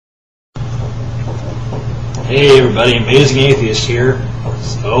Hey everybody, Amazing Atheist here.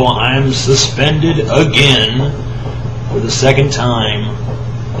 So I'm suspended again for the second time.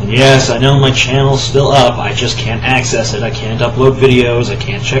 And yes, I know my channel's still up, I just can't access it. I can't upload videos, I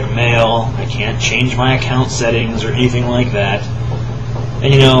can't check mail, I can't change my account settings or anything like that.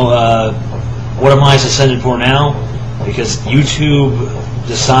 And you know, what am I suspended for now? Because YouTube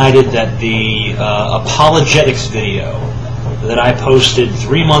decided that the apologetics video that I posted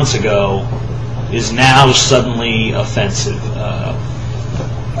 3 months ago is now suddenly offensive.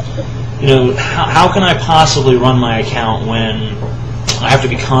 You know, how can I possibly run my account when I have to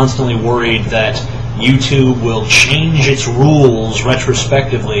be constantly worried that YouTube will change its rules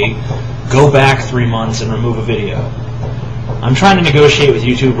retrospectively, go back 3 months and remove a video? I'm trying to negotiate with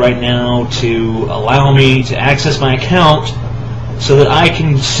YouTube right now to allow me to access my account so that I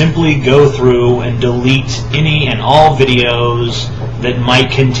can simply go through and delete any and all videos that might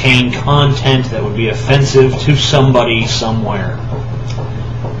contain content that would be offensive to somebody somewhere.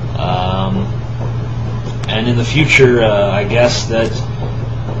 And in the future, I guess that,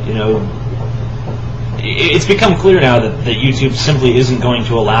 you know, it's become clear now that YouTube simply isn't going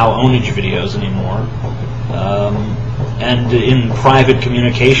to allow ownage videos anymore. And in private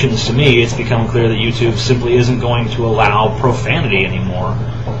communications to me, it's become clear that YouTube simply isn't going to allow profanity anymore.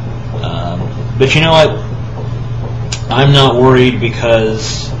 But you know what? I'm not worried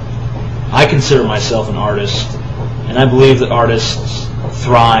because I consider myself an artist, and I believe that artists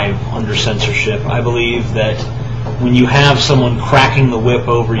thrive under censorship. I believe that when you have someone cracking the whip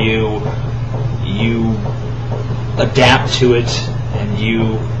over you, you adapt to it and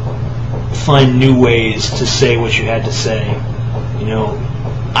you find new ways to say what you had to say. You know,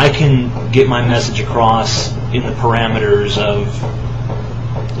 I can get my message across in the parameters of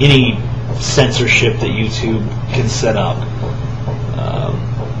any censorship that YouTube can set up.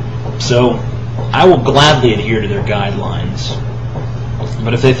 So I will gladly adhere to their guidelines.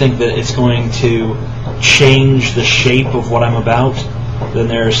 But if they think that it's going to change the shape of what I'm about, then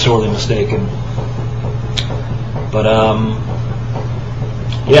they're sorely mistaken. But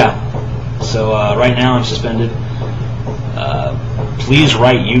yeah. So right now I'm suspended. Please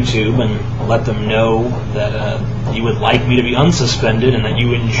write YouTube and let them know that you would like me to be unsuspended and that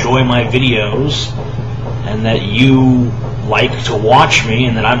you enjoy my videos and that you like to watch me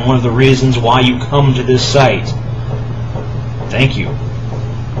and that I'm one of the reasons why you come to this site. Thank you.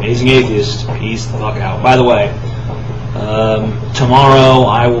 Amazing Atheist. Peace the fuck out. By the way, tomorrow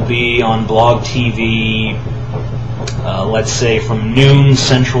I will be on Blog TV, let's say from noon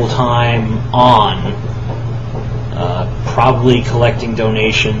Central Time on, probably collecting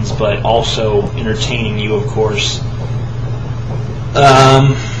donations, but also entertaining you, of course.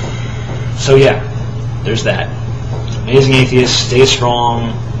 So yeah, there's that. Amazing Atheist, stay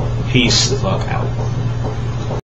strong, peace the fuck out.